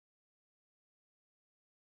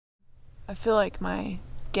I feel like my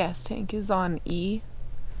gas tank is on E,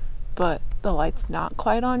 but the light's not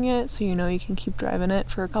quite on yet, so you know you can keep driving it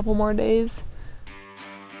for a couple more days.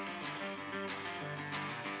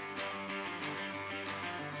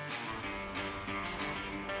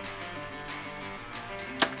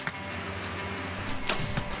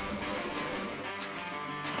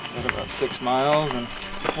 Got about 6 miles and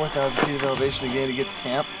 4,000 feet of elevation again to get to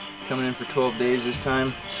camp. Coming in for 12 days this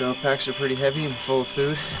time, so packs are pretty heavy and full of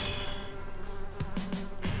food.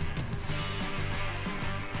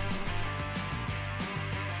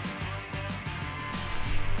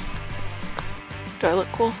 Do I look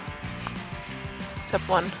cool? Step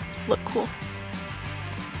 1, look cool.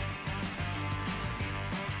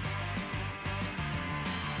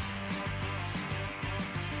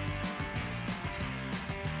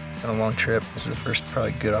 It's been a long trip. This is the first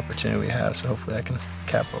probably good opportunity we have, so hopefully I can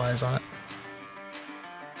capitalize on it.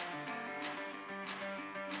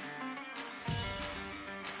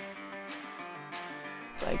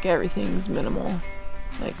 It's like everything's minimal,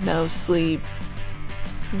 like no sleep,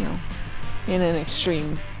 you know, in an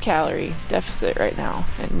extreme calorie deficit right now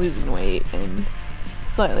and losing weight and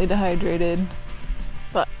slightly dehydrated,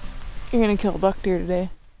 but you're gonna kill a buck deer today.